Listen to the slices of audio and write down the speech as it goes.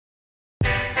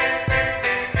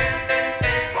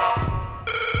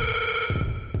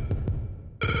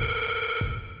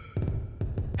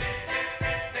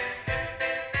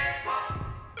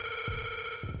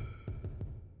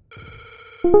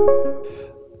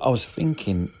I was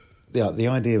thinking, the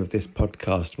idea of this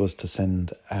podcast was to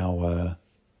send our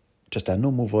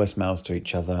normal voicemails to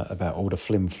ech other about all the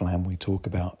flim-flam we talk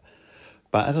about.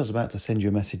 But as I was about to send you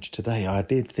a message today, I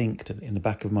did think in the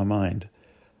back of my mind,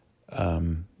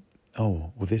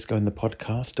 will this go in the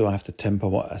podcast? Do I have to temper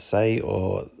what I say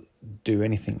or do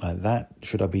anything like that?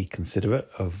 Should I be considerate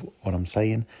of what I'm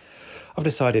saying? I've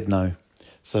decided no.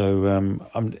 So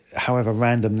however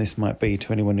random this might be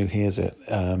to anyone who hears it,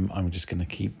 I'm just going to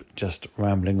keep just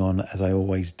rambling on as I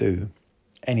always do.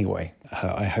 Anyway,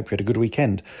 I hope you had a good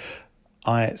weekend.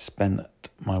 I spent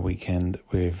my weekend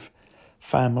with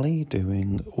family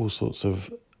doing all sorts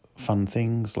of fun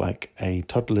things like a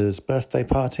toddler's birthday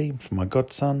party for my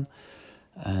godson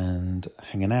and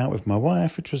hanging out with my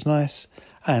wife, which was nice,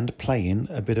 and playing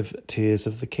a bit of Tears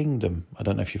of the Kingdom. I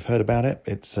don't know if you've heard about it.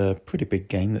 It's a pretty big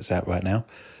game that's out right now.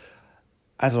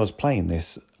 As I was playing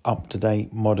this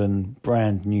up-to-date, modern,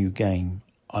 brand new game,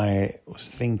 I was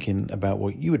thinking about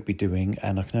what you would be doing,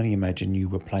 and I can only imagine you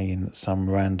were playing some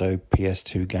rando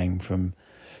PS2 game from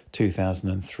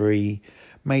 2003,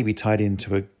 maybe tied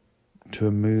into a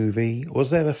movie. Was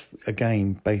there a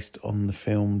game based on the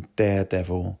film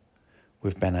Daredevil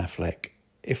with Ben Affleck?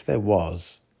 If there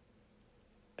was,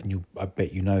 and I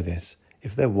bet you know this,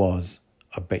 if there was,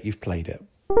 I bet you've played it.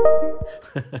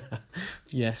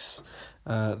 Yes,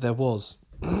 there was.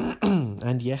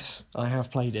 And yes, I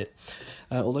have played it.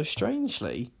 Although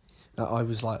strangely, I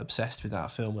was obsessed with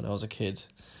that film when I was a kid.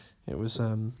 It was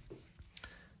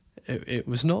it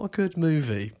was not a good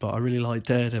movie, but I really liked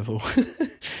Daredevil.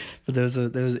 But there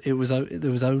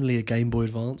was only a Game Boy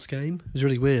Advance game. It was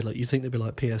really weird. You'd think they'd be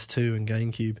like PS2 and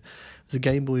GameCube. It was a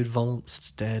Game Boy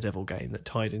Advanced Daredevil game that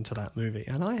tied into that movie,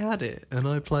 and I had it and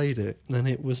I played it, and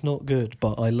it was not good,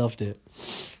 but I loved it.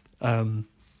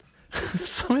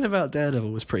 Something about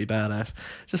Daredevil was pretty badass.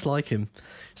 Just like him,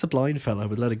 he's a blind fellow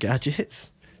with a load of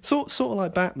gadgets, sort of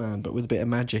like Batman, but with a bit of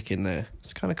magic in there.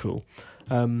 It's kind of cool.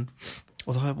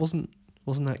 Although I wasn't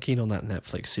that keen on that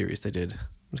Netflix series they did.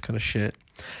 It was kind of shit.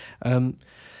 I'm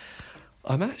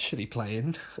actually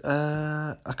playing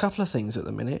a couple of things at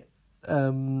the minute,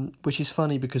 which is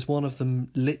funny because one of them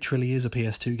literally is a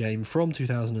PS2 game from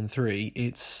 2003.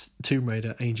 It's Tomb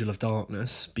Raider Angel of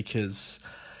Darkness, because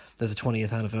there's a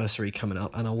 20th anniversary coming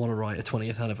up and I want to write a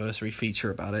 20th anniversary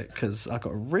feature about it because I've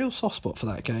got a real soft spot for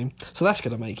that game. So that's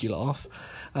going to make you laugh.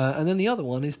 And then the other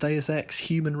one is Deus Ex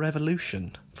Human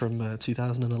Revolution from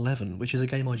 2011, which is a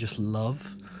game I just love.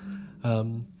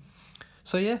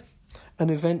 So yeah, an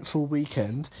eventful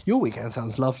weekend. Your weekend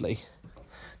sounds lovely.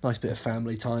 Nice bit of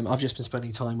family time. I've just been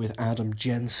spending time with Adam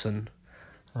Jensen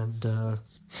and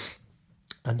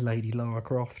Lady Lara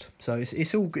Croft. So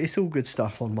it's all good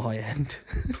stuff on my end.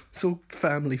 It's all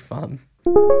family fun.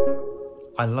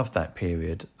 I love that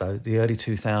period, though, the early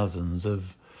 2000s,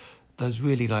 of those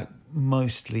really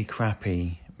mostly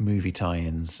crappy movie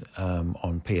tie-ins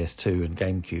on PS2 and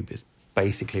GameCube. Is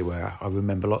basically where I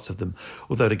remember lots of them,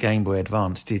 although the Game Boy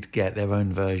Advance did get their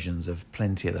own versions of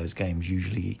plenty of those games,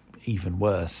 usually even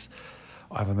worse.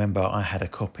 I remember I had a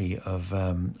copy of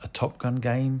a Top Gun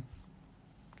game,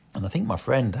 and I think my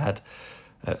friend had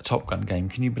a Top Gun game.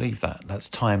 Can you believe that? That's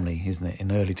timely, isn't it,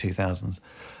 in early 2000s?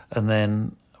 And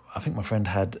then I think my friend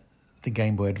had the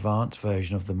Game Boy Advance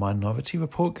version of the Minority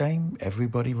Report game,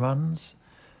 Everybody Runs.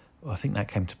 I think that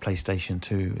came to PlayStation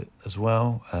 2 as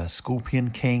well.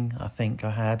 Scorpion King, I think I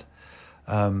had.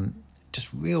 Just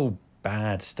real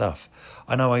bad stuff.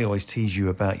 I know I always tease you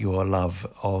about your love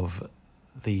of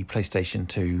the PlayStation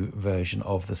 2 version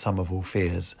of The Sum of All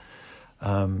Fears.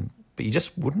 But you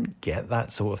just wouldn't get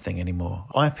that sort of thing anymore.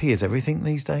 IP is everything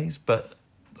these days, but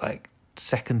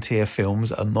second-tier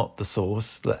films are not the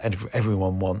source that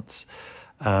everyone wants.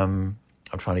 I'm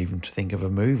trying even to think of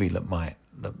a movie that might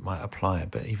apply,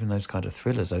 but even those kind of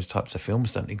thrillers, those types of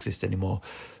films don't exist anymore.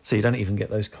 So you don't even get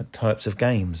those types of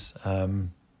games.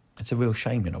 It's a real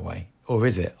shame in a way. Or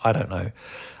is it? I don't know.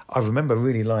 I remember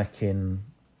really liking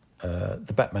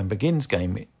the Batman Begins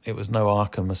game. It was no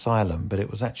Arkham Asylum, but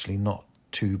it was actually not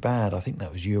too bad. I think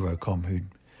that was Eurocom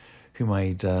who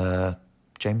made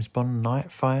James Bond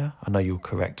Nightfire. I know you'll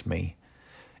correct me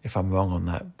if I'm wrong on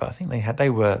that, but I think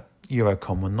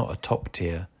Eurocom were not a top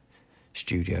tier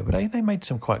studio, but they made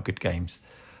some quite good games.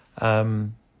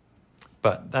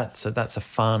 But that's a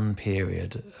fun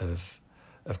period of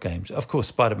games. Of course,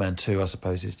 Spider-Man 2, I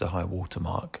suppose, is the high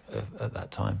watermark at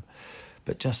that time.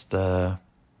 But just I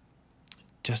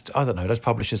don't know, those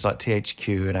publishers like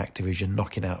THQ and Activision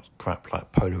knocking out crap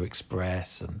like Polar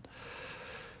Express and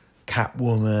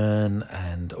Catwoman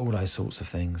and all those sorts of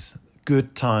things.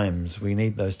 Good times. We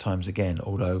need those times again.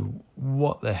 Although,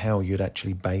 what the hell you'd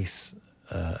actually base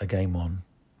a game on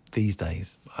these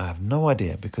days? I have no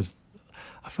idea, because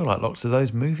I feel like lots of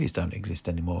those movies don't exist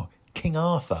anymore. King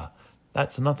Arthur,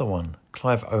 that's another one.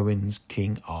 Clive Owen's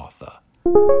King Arthur.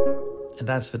 And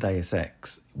as for Deus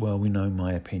Ex, well, we know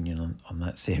my opinion on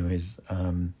that series.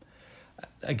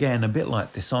 Again, a bit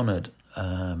like Dishonored,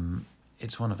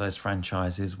 it's one of those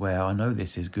franchises where I know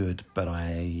this is good, but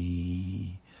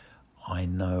I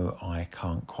know I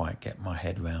can't quite get my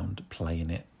head round playing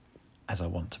it as I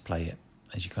want to play it,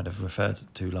 as you kind of referred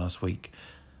to last week.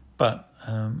 But,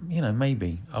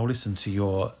 maybe I'll listen to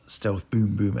your Stealth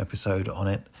Boom Boom episode on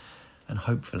it, and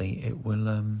hopefully it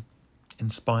will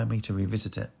inspire me to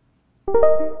revisit it.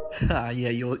 Yeah,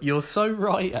 you're so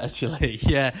right, actually.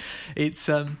 Yeah, it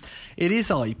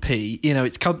is IP.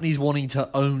 It's companies wanting to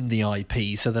own the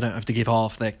IP so they don't have to give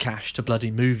half their cash to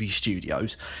bloody movie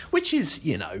studios, which is,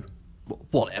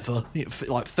 whatever,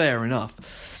 like, fair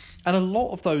enough. And a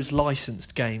lot of those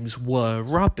licensed games were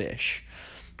rubbish.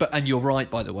 And you're right,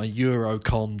 by the way,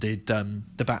 Eurocom did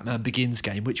the Batman Begins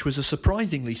game, which was a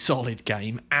surprisingly solid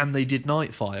game, and they did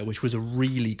Nightfire, which was a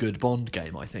really good Bond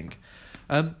game, I think.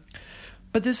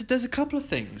 But there's a couple of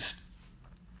things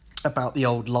about the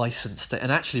old licensed,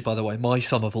 and actually, by the way, My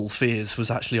Sum of All Fears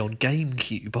was actually on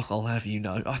GameCube, I'll have you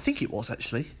know. I think it was,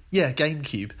 actually. Yeah,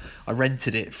 GameCube. I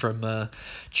rented it from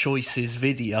Choices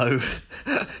Video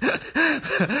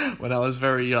when I was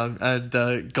very young,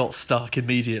 and got stuck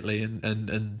immediately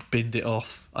and binned it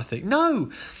off, I think. No,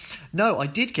 I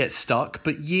did get stuck,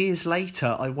 but years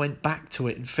later I went back to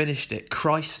it and finished it.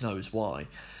 Christ knows why.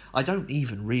 I don't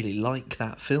even really like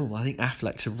that film. I think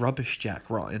Affleck's a rubbish Jack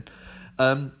Ryan.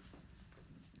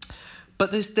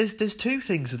 But there's two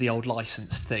things with the old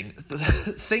licensed thing.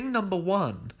 Thing number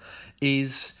one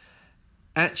is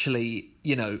actually,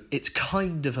 it's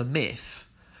kind of a myth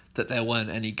that there weren't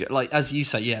any good, like, as you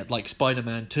say, yeah, like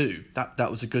Spider-Man 2,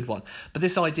 that was a good one. But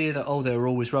this idea that, they were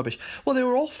always rubbish. Well, they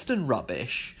were often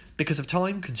rubbish because of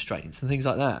time constraints and things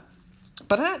like that.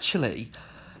 But actually,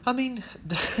 I mean,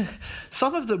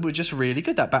 some of them were just really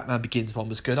good. That Batman Begins one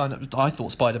was good. I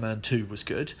thought Spider-Man 2 was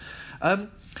good.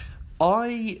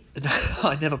 I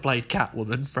never played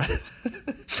Catwoman,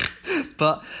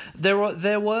 but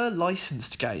there were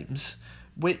licensed games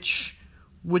which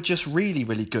were just really,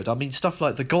 really good. I mean, stuff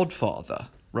like The Godfather,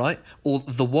 right? Or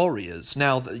The Warriors.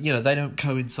 Now, they don't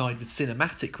coincide with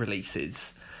cinematic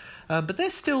releases, but they're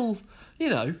still,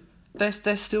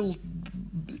 they're still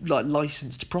like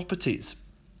licensed properties.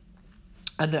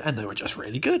 And they were just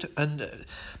really good.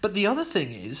 But the other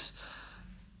thing is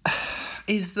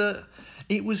that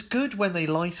it was good when they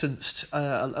licensed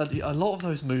a lot of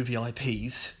those movie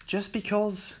IPs, just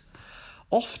because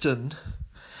often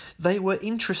they were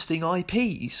interesting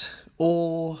IPs,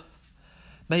 or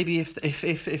maybe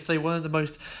if they weren't the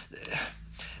most,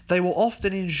 they were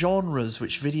often in genres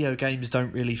which video games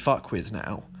don't really fuck with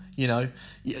now.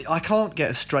 I can't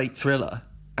get a straight thriller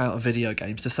out of video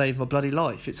games to save my bloody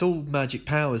life. It's all magic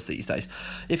powers these days.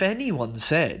 If anyone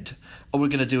said, we're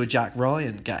going to do a Jack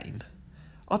Ryan game,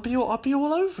 I'd be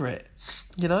all over it,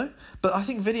 But I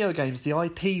think video games, the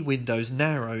IP window's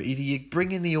narrow. Either you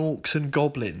bring in the orcs and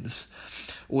goblins,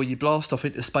 or you blast off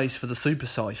into space for the super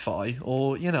sci-fi,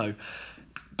 or,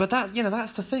 But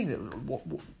that's the thing.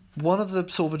 One of the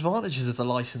sort of advantages of the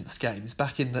licensed games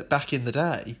back in the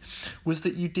day was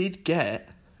that you did get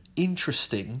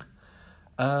interesting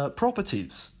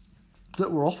properties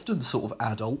that were often sort of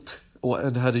adult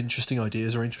and had interesting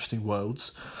ideas or interesting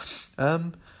worlds.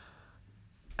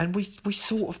 And we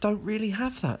sort of don't really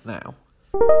have that now.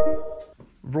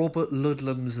 Robert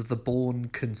Ludlum's The Bourne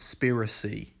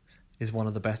Conspiracy is one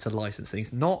of the better licensed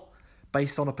things. Not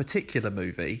based on a particular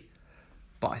movie,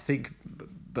 but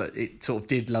it sort of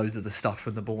did loads of the stuff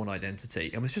from the Bourne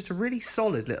Identity, and was just a really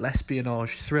solid little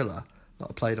espionage thriller that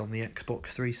I played on the Xbox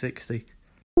 360.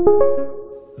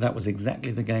 That was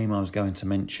exactly the game I was going to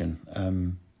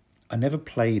mention. I never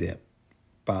played it,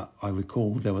 but I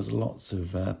recall there was lots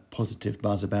of positive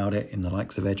buzz about it in the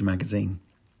likes of Edge magazine.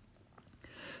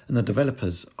 And the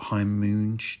developers, High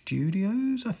Moon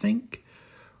Studios, I think,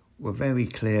 were very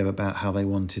clear about how they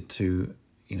wanted to,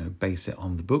 base it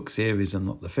on the book series and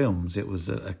not the films. It was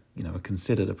a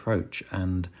considered approach,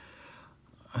 and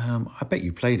I bet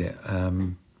you played it.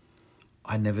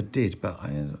 I never did, but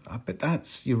I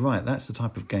bet you're right. That's the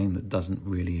type of game that doesn't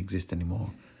really exist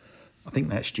anymore. I think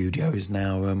that studio is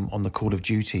now on the Call of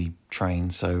Duty train,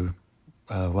 so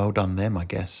well done them, I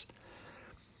guess.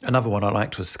 Another one I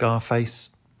liked was Scarface,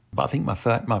 but I think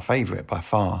my favourite by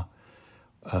far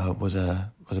was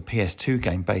a PS2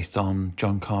 game based on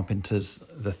John Carpenter's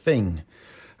The Thing,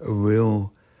 a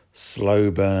real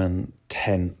slow burn,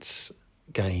 tense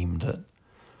game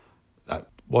that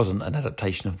wasn't an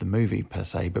adaptation of the movie per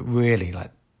se, but really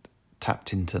like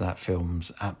tapped into that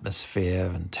film's atmosphere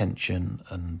and tension,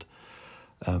 and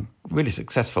really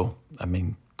successful. I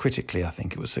mean, critically, I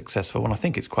think it was successful, and I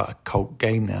think it's quite a cult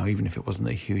game now, even if it wasn't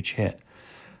a huge hit.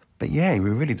 But yeah,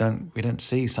 we don't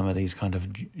see some of these kind of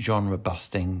genre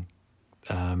busting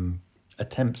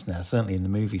attempts now, certainly in the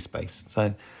movie space.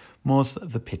 So more's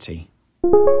the pity.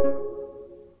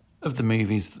 Of the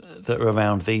movies that are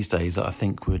around these days that I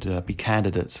think would be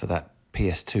candidates for that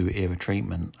PS2 era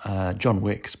treatment, John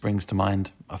Wick springs to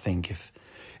mind. I think if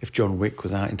John Wick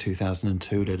was out in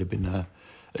 2002, there'd have been a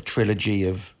trilogy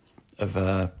of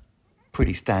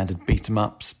pretty standard beat 'em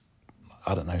ups.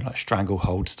 I don't know, like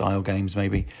Stranglehold style games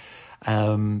maybe.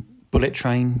 Bullet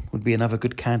Train would be another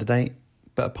good candidate.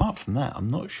 But apart from that, I'm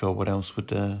not sure what else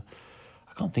would... I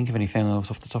can't think of anything else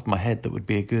off the top of my head that would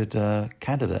be a good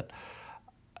candidate.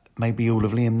 Maybe all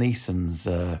of Liam Neeson's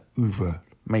oeuvre.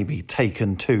 Maybe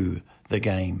Taken 2, the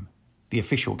game, the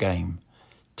official game.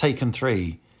 Taken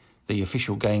 3, the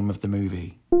official game of the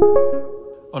movie.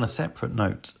 On a separate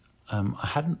note,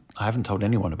 I haven't told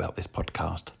anyone about this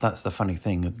podcast. That's the funny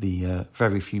thing. The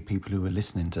very few people who are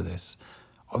listening to this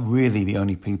are really the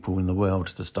only people in the world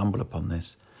to stumble upon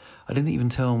this. I didn't even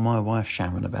tell my wife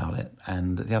Sharon about it,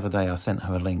 and the other day I sent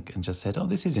her a link and just said, "Oh,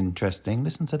 this is interesting,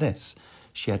 listen to this."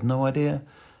 She had no idea,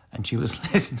 and she was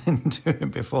listening to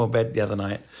it before bed the other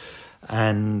night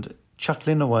and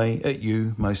chuckling away at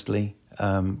you mostly,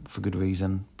 for good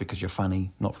reason, because you're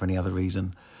funny, not for any other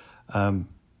reason.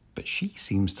 But she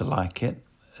seems to like it,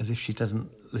 as if she doesn't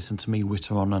listen to me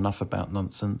witter on enough about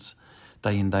nonsense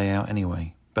day in, day out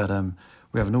anyway. But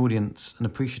we have an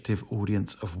appreciative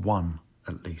audience of one,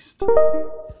 at least.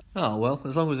 Oh, well,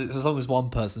 as long as one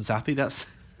person's happy, that's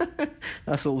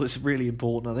that's all that's really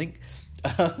important, I think.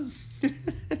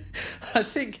 I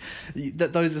think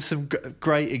that those are some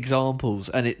great examples,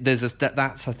 and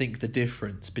that's I think the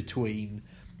difference between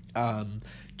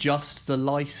just the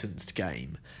licensed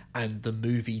game and the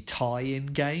movie tie-in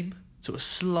game. Sort of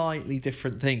slightly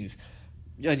different things.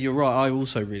 And you're right, I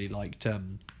also really liked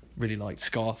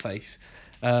Scarface.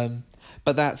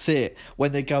 But that's it.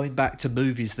 When they're going back to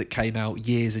movies that came out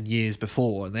years and years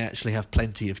before, and they actually have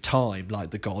plenty of time, like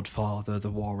The Godfather,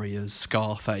 The Warriors,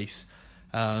 Scarface,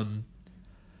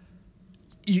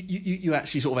 you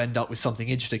actually sort of end up with something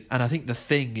interesting. And I think The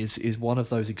Thing is one of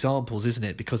those examples, isn't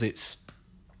it? Because it's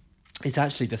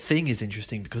actually, The Thing is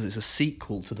interesting because it's a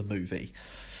sequel to the movie.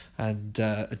 And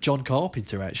John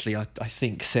Carpenter actually, I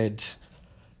think, said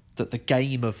that the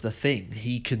game of The Thing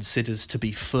he considers to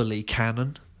be fully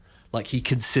canon. Like, he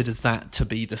considers that to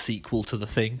be the sequel to The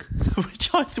Thing,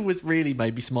 which I thought really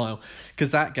made me smile,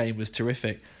 because that game was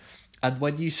terrific. And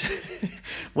when you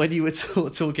were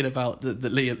talking about the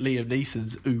Liam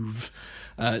Neeson's oeuvre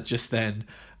just then,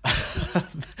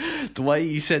 the way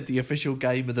you said the official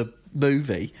game of the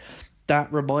movie,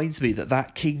 that reminds me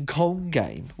that King Kong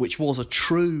game, which was a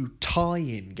true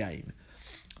tie-in game,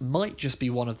 might just be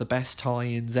one of the best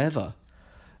tie-ins ever.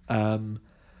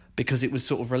 Because it was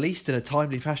sort of released in a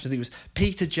timely fashion. I think it was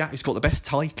Peter Jackson, who's got the best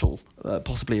title,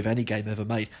 possibly of any game ever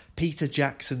made. Peter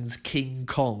Jackson's King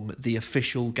Kong, the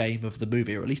official game of the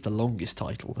movie, or at least the longest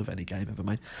title of any game ever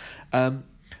made. And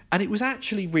it was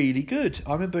actually really good.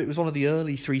 I remember it was one of the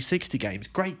early 360 games.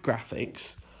 Great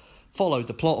graphics. Followed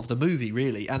the plot of the movie,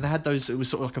 really. And they had those, it was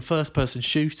sort of like a first-person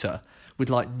shooter with,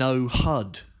 like, no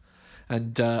HUD.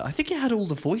 And I think it had all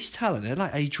the voice talent. It had,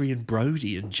 like, Adrian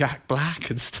Brody and Jack Black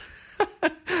and stuff.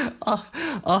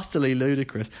 Utterly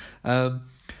ludicrous. And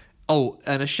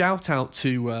a shout out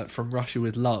to From Russia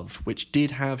with Love, which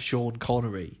did have Sean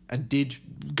Connery and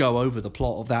did go over the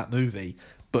plot of that movie,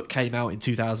 but came out in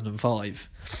 2005,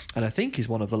 and I think is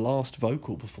one of the last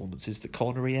vocal performances that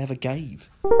Connery ever gave.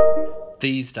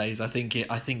 These days, I think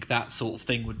that sort of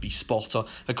thing would be spot on.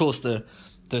 Of course, the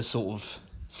sort of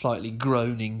slightly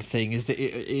groaning thing is that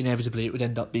inevitably it would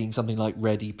end up being something like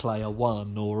Ready Player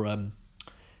One or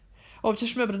I've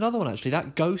just remembered another one, actually.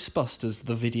 That Ghostbusters,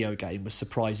 the video game, was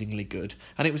surprisingly good.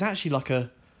 And it was actually like a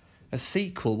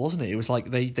sequel, wasn't it? It was like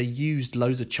they used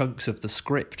loads of chunks of the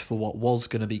script for what was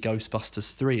going to be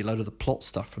Ghostbusters 3. A load of the plot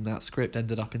stuff from that script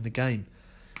ended up in the game.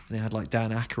 And it had like Dan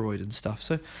Aykroyd and stuff.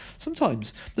 So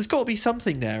sometimes there's got to be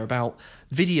something there about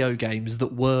video games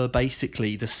that were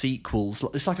basically the sequels.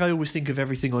 It's like I always think of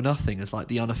Everything or Nothing as like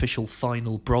the unofficial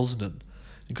final Brosnan,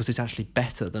 because it's actually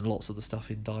better than lots of the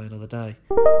stuff in Die Another Day.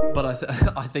 But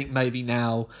I think maybe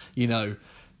now,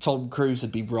 Tom Cruise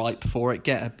would be ripe for it.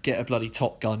 Get a bloody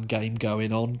Top Gun game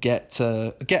going on. Get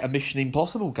a Mission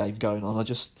Impossible game going on. I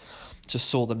just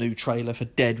saw the new trailer for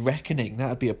Dead Reckoning. That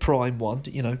would be a prime one.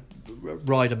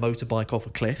 Ride a motorbike off a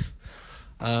cliff.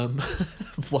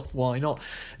 Why not?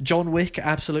 John Wick,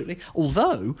 absolutely.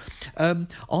 Although,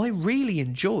 I really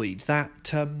enjoyed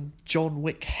that John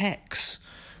Wick Hex,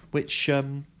 which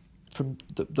from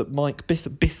that Mike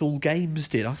Bithell Games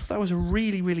did. I thought that was a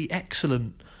really, really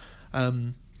excellent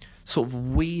sort of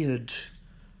weird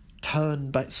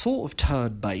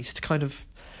turn-based kind of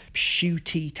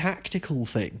shooty tactical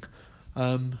thing.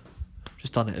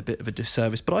 Just done it a bit of a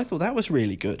disservice, but I thought that was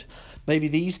really good. Maybe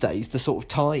these days the sort of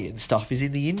tie-in stuff is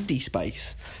in the indie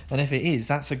space, and if it is,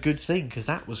 that's a good thing, because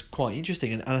that was quite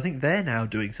interesting, and I think they're now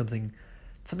doing something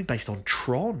based on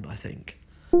Tron, I think.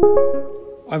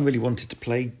 I really wanted to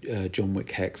play John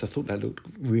Wick Hex. I thought that looked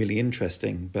really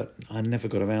interesting, but I never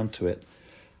got around to it.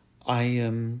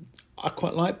 I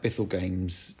quite like Bithell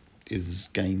Games'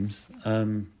 games.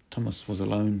 Thomas Was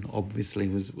Alone obviously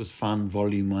was fun.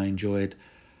 Volume I enjoyed.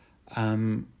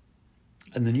 And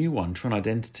the new one, Tron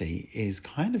Identity, is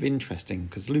kind of interesting,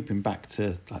 because looping back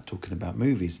to like talking about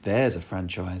movies, there's a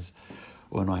franchise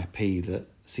or an IP that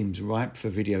seems ripe for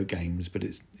video games, but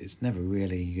it's never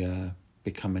really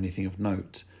become anything of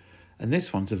note. And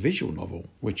this one's a visual novel,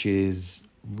 which is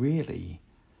really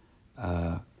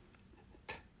an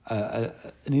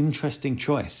interesting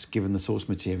choice given the source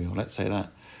material, let's say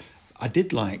that. I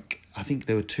think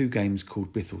there were 2 games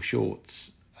called Bithell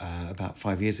Shorts about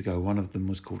 5 years ago. One of them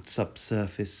was called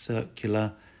Subsurface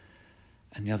Circular,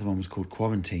 and the other one was called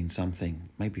Quarantine something,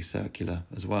 maybe Circular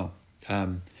as well.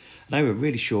 They were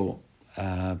really short,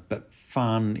 but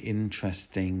fun,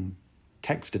 interesting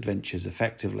text adventures,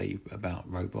 effectively,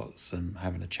 about robots and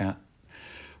having a chat,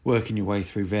 working your way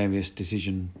through various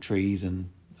decision trees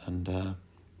and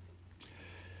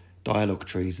dialogue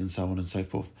trees and so on and so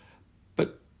forth.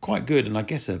 But quite good, and I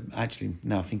guess actually,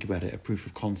 now I think about it, a proof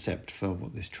of concept for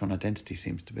what this Tron Identity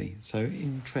seems to be. So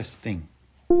interesting.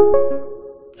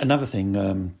 Another thing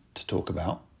to talk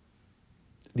about,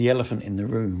 the elephant in the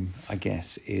room, I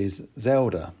guess, is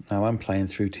Zelda. Now, I'm playing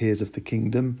through Tears of the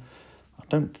Kingdom. I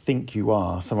don't think you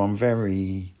are, so I'm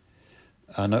very...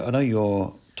 I know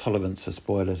your tolerance for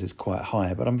spoilers is quite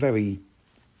high, but I'm very,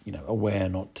 aware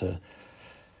not to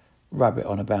rabbit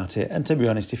on about it. And to be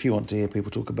honest, if you want to hear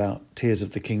people talk about Tears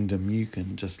of the Kingdom, you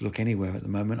can just look anywhere at the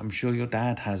moment. I'm sure your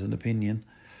dad has an opinion.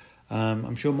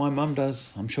 I'm sure my mum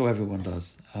does. I'm sure everyone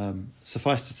does.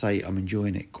 Suffice to say, I'm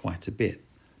enjoying it quite a bit.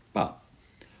 But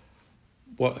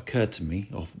what occurred to me,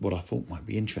 or what I thought might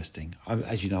be interesting,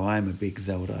 as you know, I am a big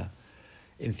Zelda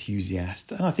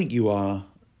enthusiast, and I think you are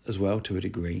as well to a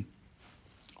degree.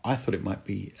 I thought it might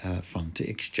be fun to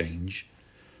exchange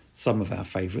some of our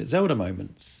favourite Zelda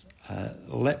moments.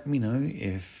 Let me know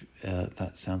if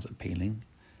that sounds appealing,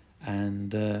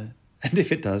 and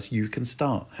if it does, you can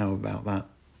start. How about that?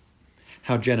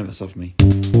 How generous of me.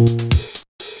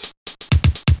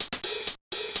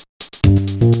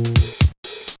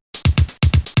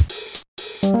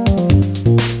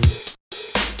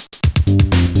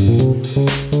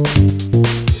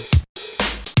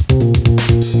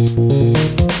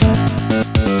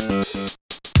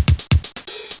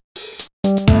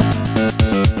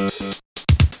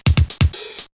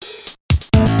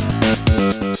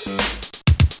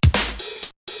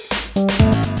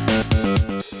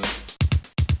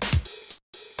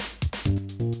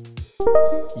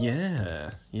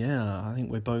 Yeah, I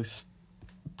think we're both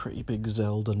pretty big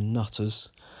Zelda nutters.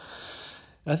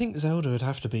 I think Zelda would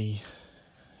have to be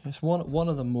one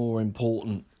of the more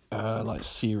important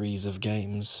series of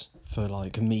games for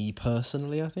me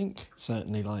personally. I think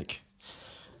certainly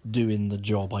doing the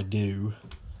job I do,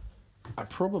 I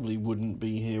probably wouldn't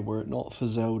be here were it not for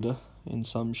Zelda in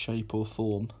some shape or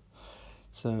form.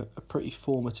 So a pretty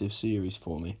formative series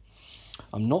for me.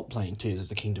 I'm not playing Tears of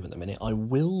the Kingdom at the minute. I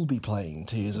will be playing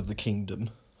Tears of the Kingdom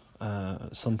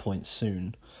at some point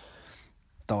soon.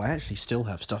 Though I actually still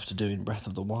have stuff to do in Breath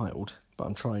of the Wild, but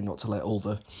I'm trying not to let all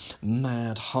the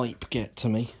mad hype get to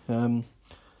me. Though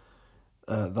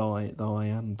I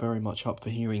am very much up for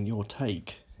hearing your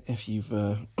take if you've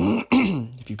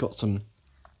if you've got some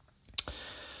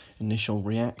initial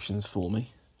reactions for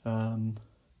me.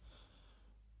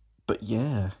 But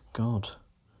yeah, God,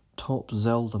 top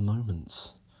Zelda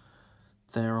moments.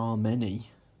 There are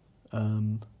many. I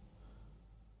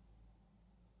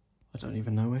don't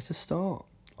even know where to start.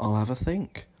 I'll have a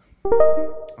think.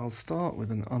 I'll start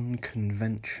with an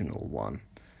unconventional one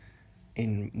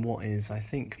in what is, I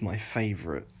think, my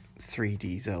favourite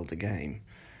 3D Zelda game,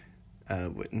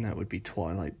 and that would be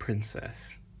Twilight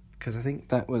Princess, because I think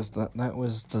that was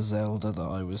the Zelda that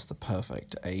I was the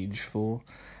perfect age for.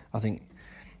 I think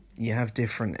you have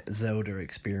different Zelda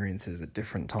experiences at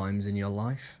different times in your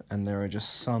life, and there are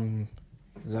just some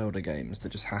Zelda games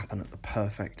that just happen at the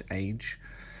perfect age.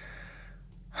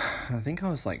 I think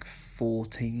I was like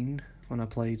 14 when I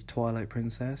played Twilight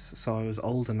Princess, so I was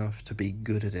old enough to be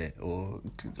good at it, or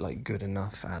like good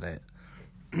enough at it,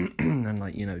 and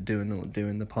like, you know,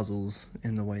 doing the puzzles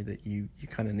in the way that you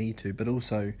kind of need to, but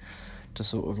also to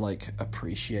sort of like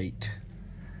appreciate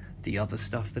the other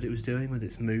stuff that it was doing with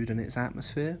its mood and its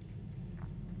atmosphere.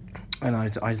 And I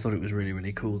thought it was really,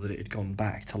 really cool that it had gone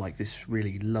back to like this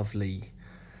really lovely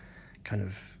kind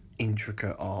of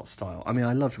intricate art style. I mean,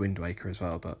 I loved Wind Waker as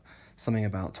well, but something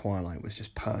about Twilight was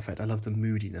just perfect. I loved the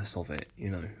moodiness of it, you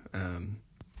know.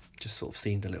 Just sort of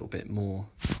seemed a little bit more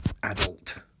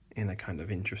adult in a kind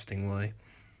of interesting way.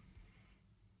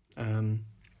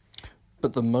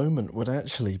 But the moment would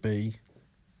actually be...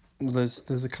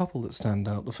 There's a couple that stand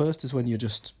out. The first is when you're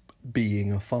just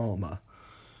being a farmer,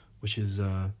 which is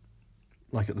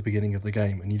like at the beginning of the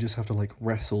game, and you just have to like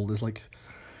wrestle. There's like...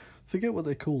 forget what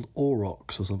they're called,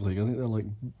 aurochs or something. I think they're like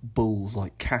bulls,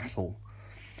 like cattle.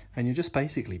 And you're just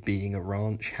basically being a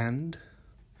ranch hand.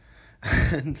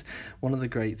 And one of the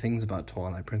great things about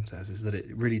Twilight Princess is that it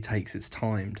really takes its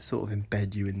time to sort of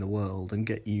embed you in the world and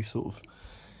get you sort of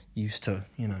used to,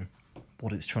 you know,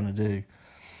 what it's trying to do.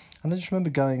 And I just remember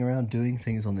going around doing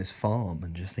things on this farm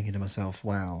and just thinking to myself,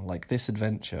 wow, like this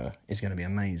adventure is going to be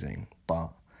amazing, but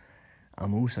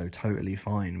I'm also totally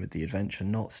fine with the adventure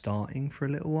not starting for a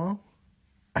little while.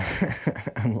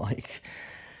 And like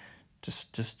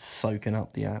just soaking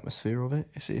up the atmosphere of it.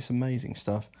 It's amazing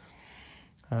stuff.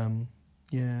 Sometimes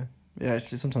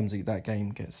that game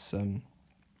gets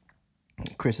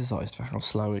criticised for how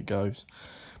slow it goes,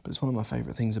 but it's one of my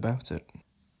favourite things about it.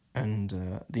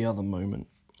 And the other moment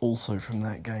also from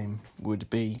that game would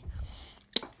be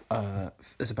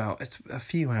it's a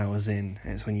few hours in.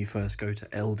 It's when you first go to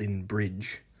Eldin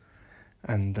Bridge,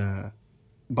 and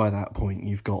by that point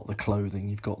you've got the clothing,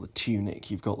 you've got the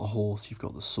tunic, you've got the horse, you've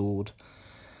got the sword,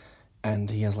 and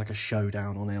he has like a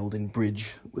showdown on Eldin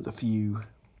Bridge with a few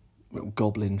little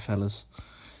goblin fellas,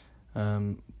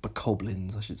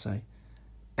 bokoblins I should say,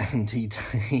 and he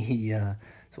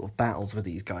sort of battles with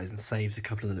these guys and saves a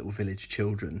couple of the little village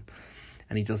children.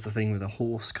 And he does the thing where the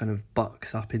horse kind of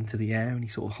bucks up into the air and he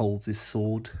sort of holds his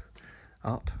sword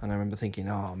up. And I remember thinking,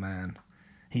 oh man,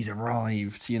 he's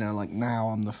arrived, you know, like now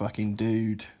I'm the fucking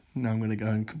dude. Now I'm going to go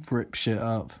and rip shit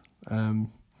up.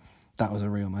 That was a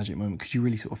real magic moment because you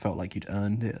really sort of felt like you'd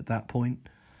earned it at that point.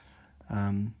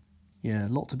 A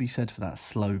lot to be said for that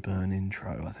slow burn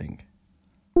intro, I think.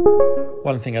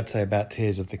 One thing I'd say about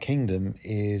Tears of the Kingdom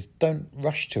is don't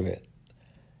rush to it.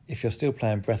 If you're still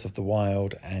playing Breath of the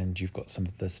Wild and you've got some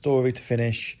of the story to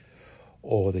finish,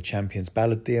 or the Champion's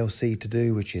Ballad DLC to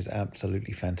do, which is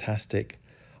absolutely fantastic,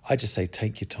 I just say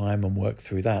take your time and work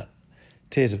through that.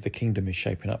 Tears of the Kingdom is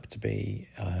shaping up to be,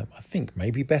 I think,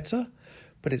 maybe better,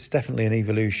 but it's definitely an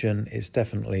evolution. It's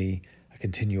definitely a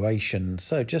continuation.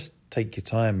 So just take your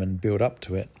time and build up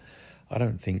to it. I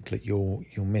don't think that you'll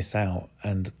miss out.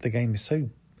 And the game is so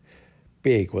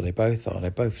big, well, they both are.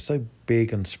 They're both so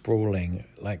big and sprawling.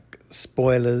 Like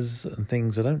spoilers and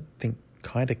things, I don't think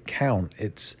kind of count.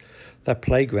 It's their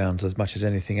playgrounds as much as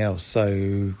anything else.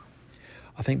 So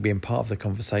I think being part of the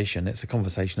conversation, it's a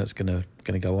conversation that's going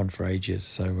to go on for ages.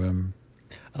 So and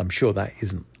I'm sure that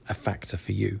isn't a factor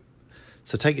for you.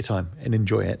 So take your time and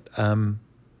enjoy it.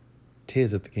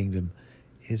 Tears of the Kingdom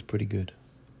is pretty good.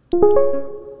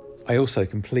 I also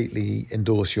completely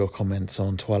endorse your comments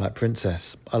on Twilight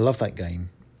Princess. I love that game.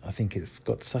 I think it's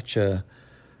got such a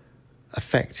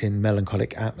effect in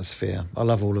melancholic atmosphere. I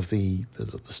love all of the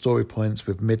story points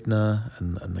with Midna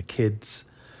and the kids.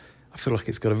 I feel like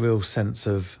it's got a real sense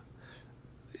of,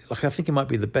 like, I think it might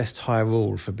be the best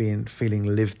Hyrule for feeling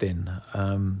lived in.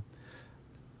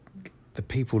 The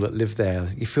people that live there,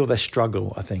 you feel their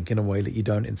struggle, I think, in a way that you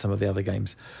don't in some of the other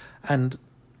games. And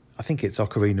I think it's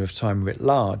Ocarina of Time writ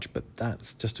large, but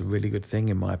that's just a really good thing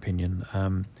in my opinion.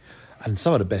 And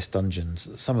some of the best dungeons,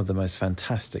 some of the most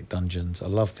fantastic dungeons. I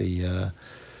love the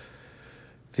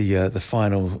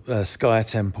final Sky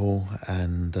Temple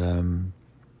and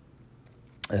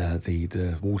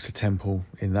the Water Temple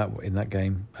in that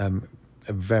game.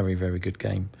 A very, very good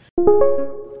game.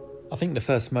 I think the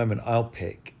first moment I'll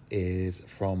pick is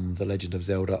from The Legend of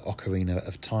Zelda Ocarina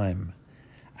of Time.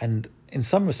 And in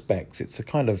some respects, it's a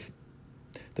kind of...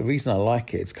 the reason I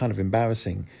like it, it's kind of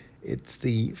embarrassing. It's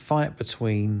the fight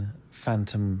between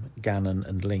Phantom, Ganon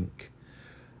and Link.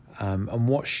 And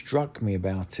what struck me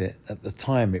about it at the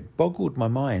time, it boggled my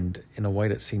mind in a way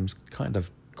that seems kind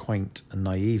of quaint and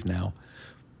naive now.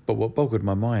 But what boggled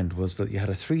my mind was that you had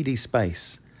a 3D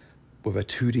space with a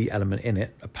 2D element in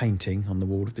it, a painting on the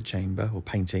wall of the chamber, or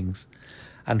paintings,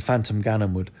 and Phantom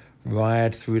Ganon would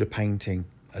ride through the painting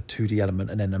a 2D element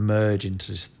and then emerge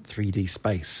into this 3D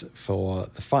space for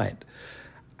the fight.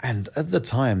 And at the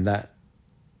time, that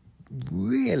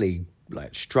really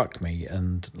like struck me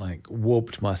and like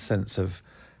warped my sense of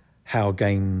how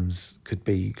games could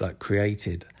be like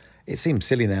created. It seems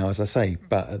silly now, as I say,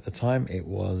 but at the time it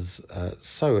was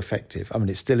so effective. I mean,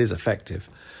 it still is effective.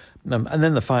 And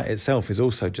then the fight itself is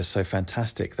also just so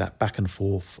fantastic, that back and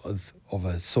forth of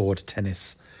a sword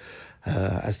tennis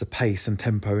as the pace and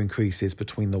tempo increases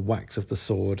between the whacks of the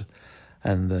sword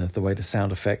and the way the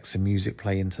sound effects and music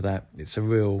play into that. It's a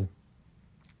real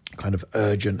kind of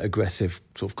urgent, aggressive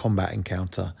sort of combat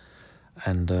encounter,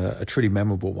 and a truly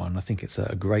memorable one. I think it's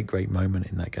a great moment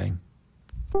in that game.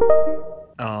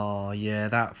 Oh yeah,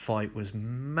 that fight was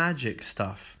magic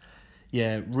stuff.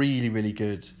 Yeah, really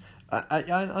good.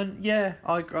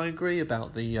 I agree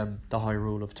about the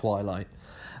Hyrule of Twilight.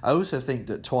 I also think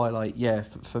that Twilight,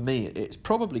 for me, it's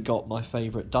probably got my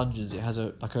favourite dungeons. It has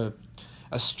a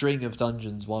string of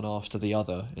dungeons, one after the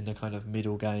other, in the kind of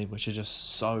middle game, which is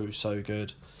just so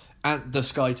good. And the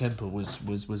Sky Temple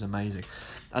was amazing.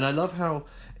 And I love how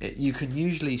you can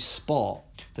usually spot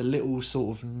the little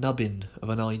sort of nubbin of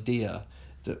an idea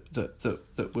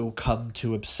that will come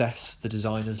to obsess the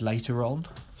designers later on.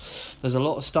 There's a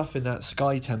lot of stuff in that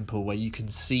Sky Temple where you can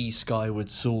see Skyward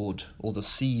Sword, or the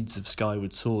seeds of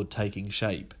Skyward Sword, taking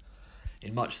shape.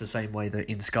 In much the same way that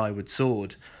in Skyward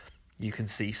Sword, you can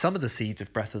see some of the seeds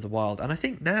of Breath of the Wild. And I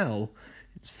think now,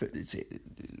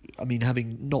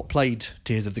 having not played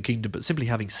Tears of the Kingdom, but simply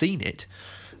having seen it,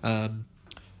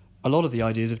 a lot of the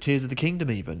ideas of Tears of the Kingdom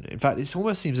even. In fact, it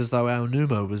almost seems as though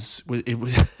Aonuma was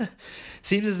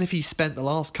seems as if he spent the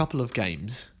last couple of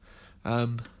games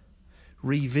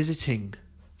revisiting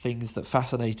things that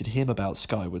fascinated him about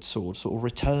Skyward Sword, sort of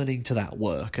returning to that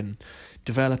work and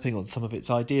developing on some of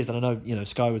its ideas. And I know,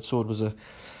 Skyward Sword was a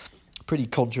pretty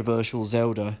controversial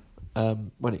Zelda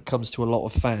when it comes to a lot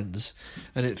of fans,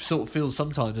 and it sort of feels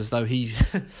sometimes as though he's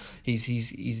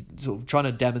sort of trying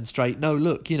to demonstrate, no,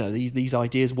 look, these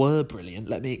ideas were brilliant,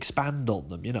 let me expand on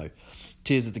them.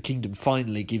 Tears of the Kingdom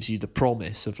finally gives you the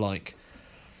promise of like,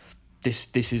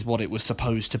 this is what it was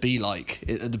supposed to be like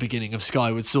at the beginning of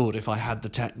Skyward Sword. If I had the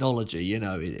technology,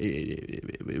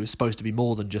 it was supposed to be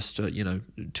more than just 2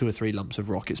 or 3 lumps of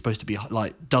rock. It's supposed to be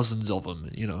like dozens of them,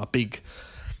 a big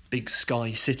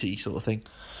sky city sort of thing.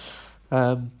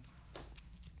 And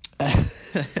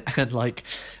like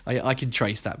I can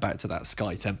trace that back to that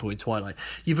Sky Temple in Twilight.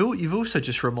 You've also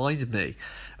just reminded me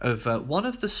of one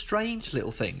of the strange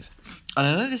little things, and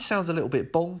I know this sounds a little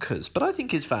bit bonkers, but I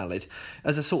think it's valid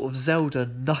as a sort of Zelda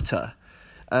nutter.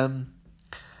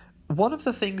 One of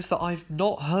the things that I've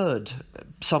not heard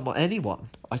anyone,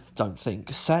 I don't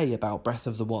think, say about Breath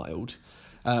of the Wild,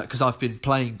 because I've been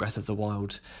playing Breath of the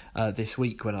Wild this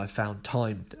week when I found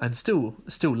time, and still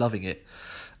loving it.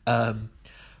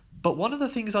 But one of the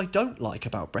things I don't like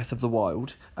about Breath of the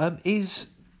Wild is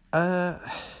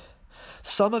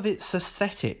some of its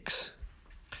aesthetics.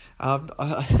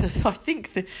 I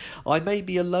think that I may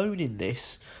be alone in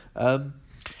this. I'm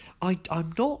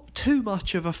not too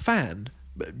much of a fan,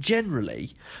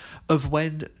 generally, of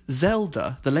when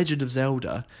Zelda, The Legend of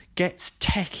Zelda, gets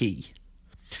techie.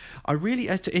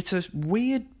 It's a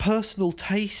weird personal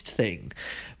taste thing.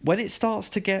 When it starts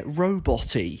to get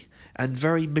robot-y and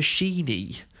very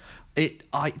machiney,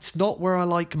 it's not where I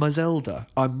like my Zelda.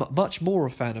 I'm much more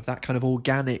a fan of that kind of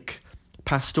organic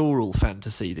pastoral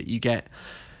fantasy that you get,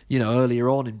 earlier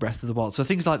on in Breath of the Wild. So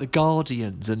things like the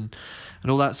Guardians and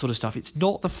all that sort of stuff. It's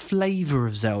not the flavour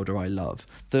of Zelda I love.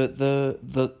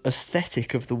 The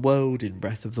aesthetic of the world in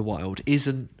Breath of the Wild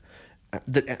isn't,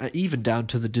 even down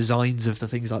to the designs of the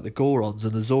things like the Gorons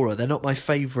and the Zora. They're not my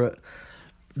favourite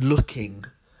looking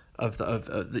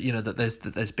that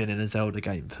there's been in a Zelda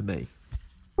game for me.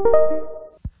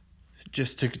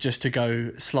 Just to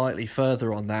go slightly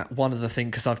further on that, one of the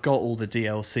things, because I've got all the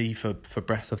DLC for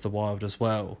Breath of the Wild as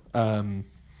well, and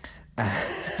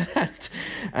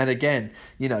again,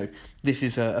 this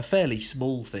is a fairly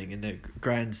small thing in the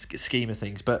grand scheme of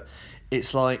things, but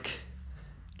it's like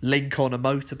Link on a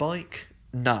motorbike?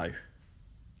 No,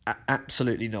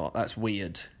 absolutely not. That's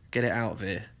weird. Get it out of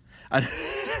here. And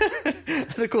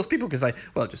of course, people can say,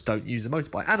 well, just don't use a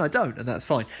motorbike. And I don't, and that's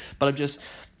fine. But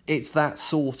it's that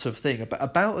sort of thing.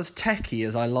 About as techie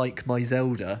as I like my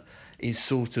Zelda is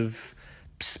sort of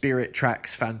Spirit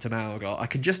Tracks Phantom Hourglass. I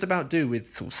can just about do with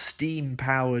sort of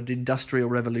steam-powered Industrial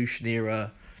Revolution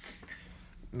era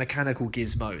mechanical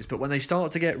gizmos. But when they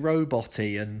start to get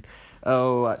robot-y and,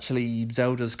 actually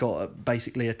Zelda's got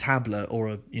basically a tablet or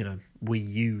a,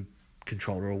 Wii U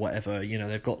controller or whatever,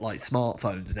 they've got like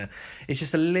smartphones now. It's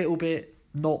just a little bit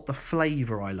not the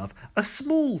flavour I love. A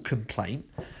small complaint,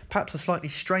 perhaps a slightly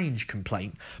strange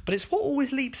complaint, but it's what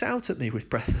always leaps out at me with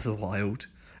Breath of the Wild,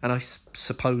 and I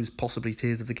suppose possibly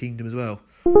Tears of the Kingdom as well.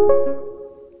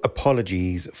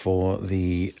 Apologies for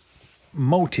the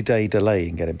multi-day delay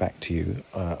in getting back to you.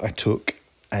 I took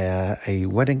a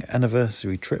wedding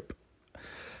anniversary trip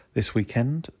this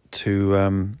weekend to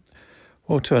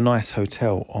a nice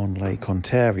hotel on Lake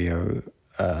Ontario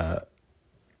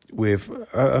with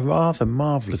a rather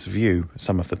marvellous view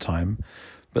some of the time,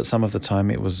 but some of the time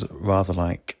it was rather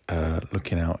like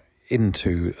looking out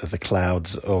into the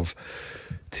clouds of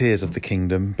Tears of the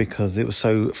Kingdom because it was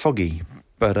so foggy.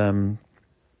 But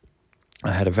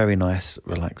I had a very nice,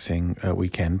 relaxing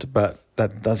weekend, but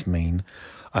that does mean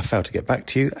I failed to get back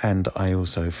to you, and I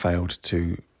also failed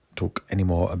to talk any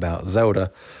more about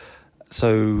Zelda.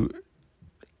 So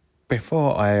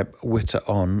before I witter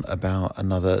on about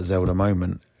another Zelda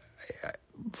moment,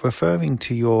 referring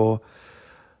to your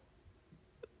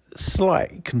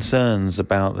slight concerns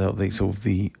about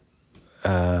the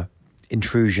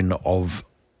intrusion of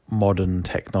modern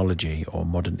technology, or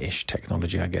modern-ish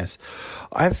technology, I guess,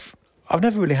 I've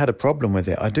never really had a problem with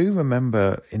it. I do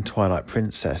remember in Twilight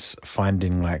Princess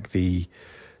finding like the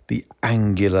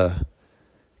angular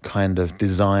kind of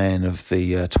design of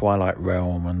the Twilight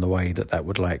Realm and the way that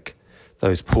would, like,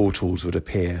 those portals would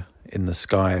appear in the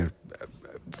sky,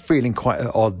 feeling quite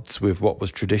at odds with what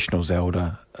was traditional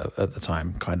Zelda at the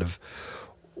time, kind of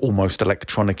almost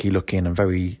electronic-y looking and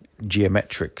very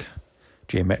geometric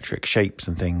shapes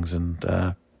and things, and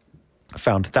I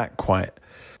found that quite,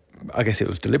 I guess it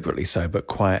was deliberately so, but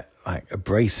quite like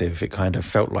abrasive. It kind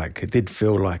of it did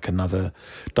feel like another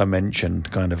dimension,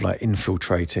 kind of like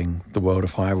infiltrating the world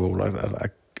of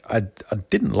Hyrule. I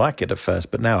didn't like it at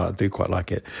first, but now I do quite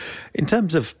like it. In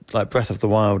terms of like Breath of the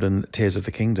Wild and Tears of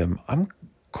the Kingdom, I'm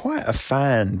quite a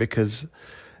fan because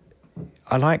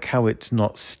I like how it's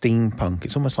not steampunk.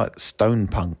 It's almost like stone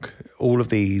punk. All of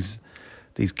these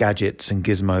gadgets and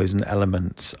gizmos and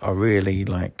elements are really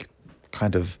like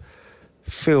kind of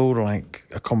feel like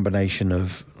a combination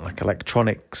of like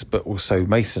electronics but also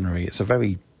masonry. It's a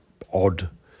very odd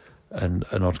and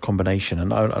an odd combination,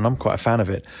 and I'm quite a fan of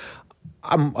it.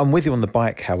 I'm with you on the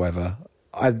bike, however.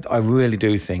 I really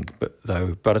do think, but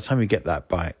though, by the time you get that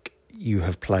bike, you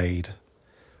have played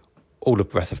all of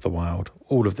Breath of the Wild,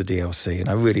 all of the DLC, and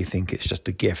I really think it's just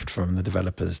a gift from the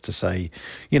developers to say,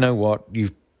 you know what,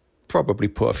 you've probably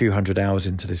put a few hundred hours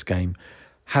into this game,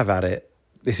 have at it.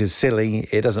 This is silly.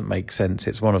 It doesn't make sense.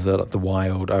 It's one of the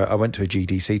Wild. I went to a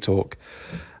GDC talk,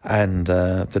 and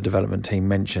the development team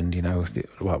mentioned,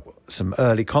 some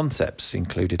early concepts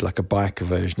included like a biker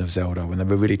version of Zelda when they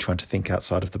were really trying to think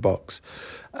outside of the box,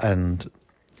 and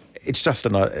it's just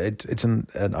an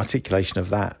articulation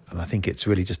of that, and I think it's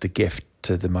really just a gift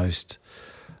to the most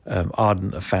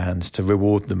ardent of fans to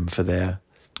reward them for their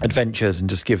adventures and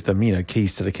just give them,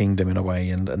 keys to the kingdom in a way,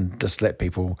 and just let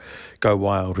people go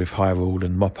wild with Hyrule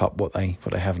and mop up what they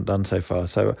haven't done so far.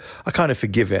 So I kind of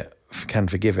can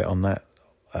forgive it on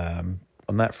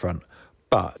that front.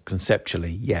 But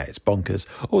conceptually, yeah, it's bonkers.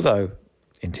 Although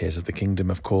in Tears of the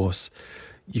Kingdom, of course,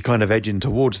 you kind of edging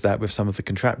towards that with some of the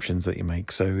contraptions that you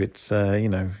make. So it's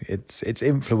its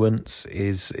influence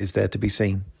is there to be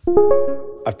seen.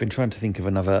 I've been trying to think of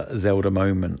another Zelda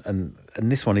moment, and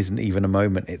this one isn't even a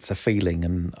moment, it's a feeling.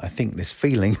 And I think this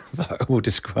feeling that I will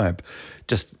describe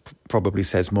just probably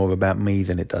says more about me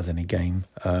than it does any game,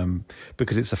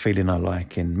 because it's a feeling I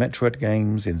like in Metroid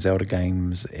games, in Zelda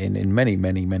games, in many,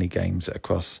 many, many games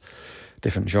across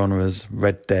different genres.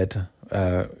 Red Dead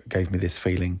gave me this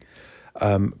feeling.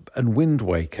 And Wind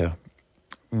Waker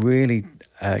really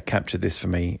captured this for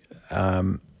me.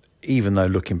 Even though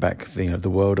looking back, the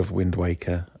world of Wind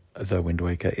Waker,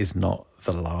 is not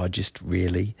the largest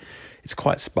really. It's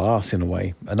quite sparse in a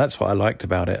way, and that's what I liked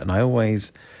about it. And I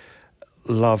always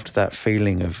loved that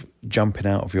feeling of jumping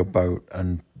out of your boat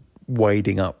and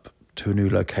wading up to a new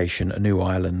location, a new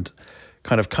island,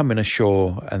 kind of coming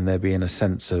ashore, and there being a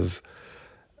sense of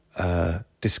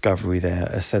discovery there,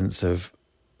 a sense of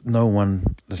no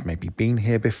one has maybe been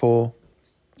here before.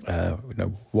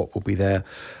 What will be there?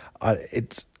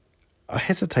 I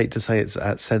hesitate to say it's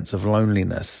that sense of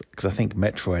loneliness, because I think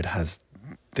Metroid has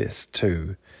this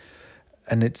too.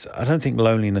 And I don't think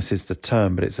loneliness is the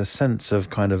term, but it's a sense of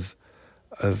kind of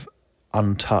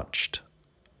untouched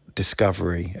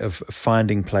discovery, of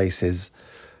finding places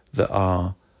that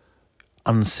are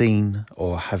unseen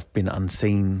or have been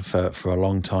unseen for a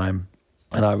long time.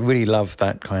 And I really love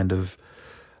that kind of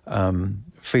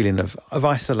feeling of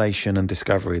isolation and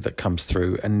discovery that comes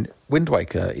through. And Wind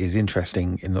Waker is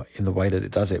interesting in the way that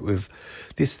it does it with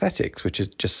the aesthetics, which is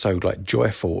just so like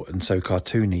joyful and so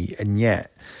cartoony, and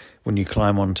yet when you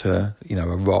climb onto a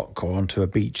rock or onto a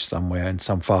beach somewhere in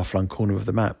some far-flung corner of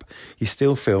the map, you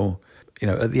still feel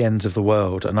at the ends of the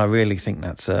world. And I really think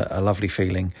that's a lovely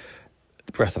feeling.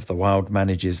 Breath of the Wild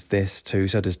manages this too,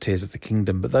 so does Tears of the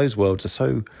Kingdom, but those worlds are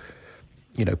so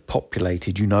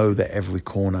populated, that every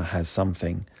corner has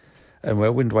something, and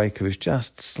where Wind Waker is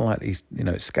just slightly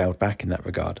scaled back in that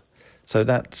regard. So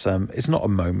that's it's not a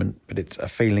moment, but it's a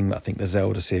feeling that I think the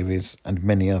Zelda series and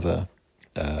many other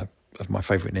of my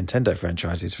favourite Nintendo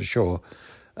franchises for sure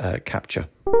capture.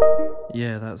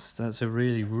 Yeah, that's a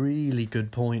really, really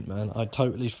good point, man. I'd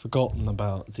totally forgotten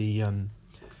about the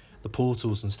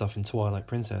portals and stuff in Twilight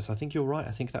Princess. I think you're right.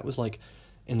 I think that was like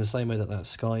in the same way that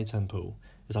Sky Temple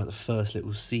is like the first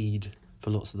little seed for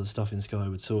lots of the stuff in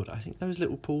Skyward Sword. I think those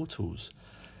little portals,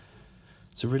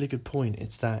 it's a really good point.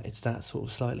 It's that sort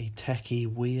of slightly techie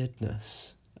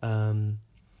weirdness.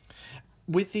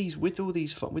 With this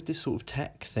sort of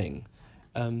tech thing,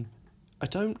 I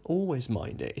don't always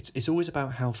mind it. It's always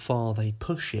about how far they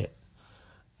push it.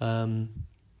 I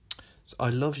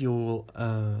love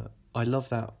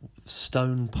that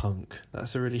stone punk.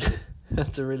 That's a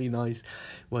really nice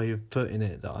way of putting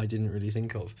it that I didn't really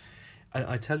think of. And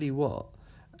I tell you what,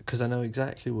 because I know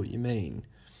exactly what you mean,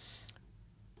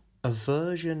 a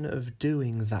version of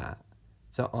doing that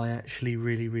I actually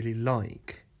really, really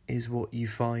like is what you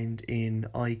find in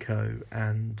Ico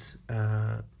and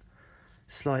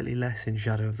slightly less in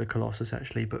Shadow of the Colossus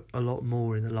actually, but a lot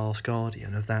more in The Last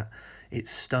Guardian, of that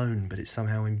it's stone but it's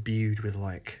somehow imbued with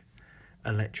like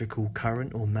electrical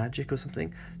current or magic or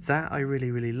something. That I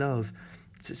really, really love.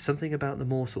 It's something about the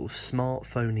more sort of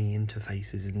smartphony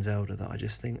interfaces in Zelda that I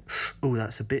just think, oh,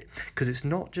 that's a bit, because it's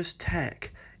not just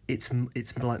tech, it's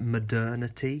like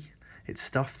modernity. It's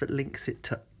stuff that links it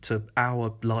to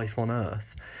our life on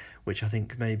Earth, which I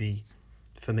think maybe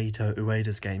Fumito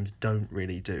Ueda's games don't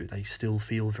really do. They still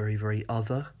feel very, very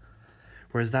other.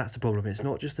 Whereas that's the problem. It's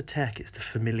not just the tech, it's the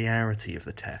familiarity of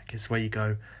the tech. It's where you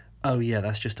go, oh yeah,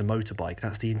 that's just a motorbike.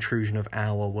 That's the intrusion of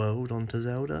our world onto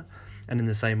Zelda. And in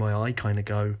the same way, I kind of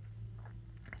go,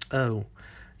 oh,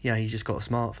 yeah, you just got a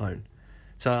smartphone.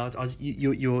 So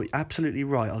you're absolutely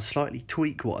right. I'll slightly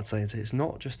tweak what I'd say and say it's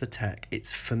not just the tech,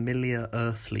 it's familiar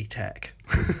earthly tech.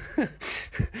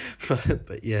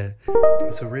 but yeah,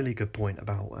 it's a really good point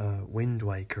about Wind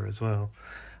Waker as well.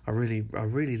 I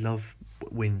really love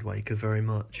Wind Waker very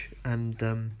much, and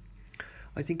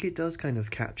I think it does kind of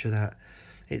capture that.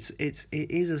 It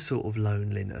is a sort of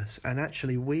loneliness, and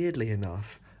actually, weirdly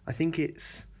enough, I think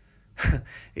it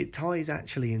ties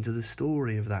actually into the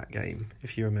story of that game,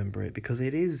 if you remember it, because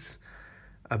it is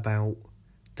about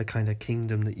the kind of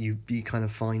kingdom that you kind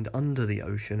of find under the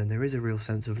ocean, and there is a real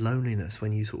sense of loneliness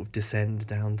when you sort of descend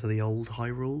down to the old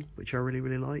Hyrule, which I really,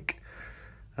 really like.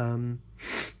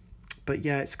 But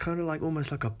yeah, it's kind of like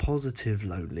almost like a positive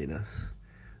loneliness,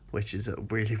 which is a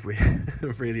really,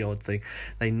 really odd thing.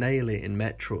 They nail it in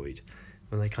Metroid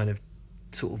when they kind of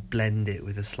sort of blend it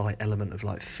with a slight element of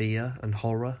like fear and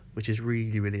horror, which is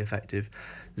really, really effective.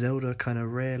 Zelda kind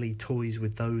of rarely toys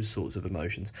with those sorts of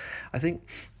emotions. I think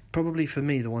probably for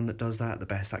me, the one that does that the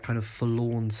best, that kind of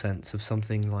forlorn sense of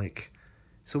something like,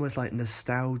 it's almost like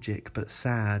nostalgic but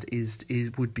sad,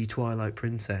 would be Twilight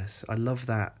Princess. I love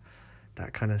that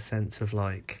kind of sense of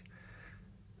like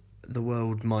the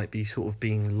world might be sort of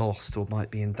being lost or might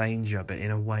be in danger, but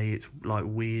in a way it's like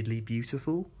weirdly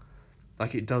beautiful.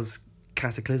 Like it does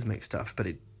cataclysmic stuff, but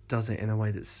it does it in a way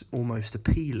that's almost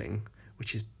appealing,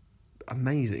 which is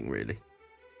amazing, really.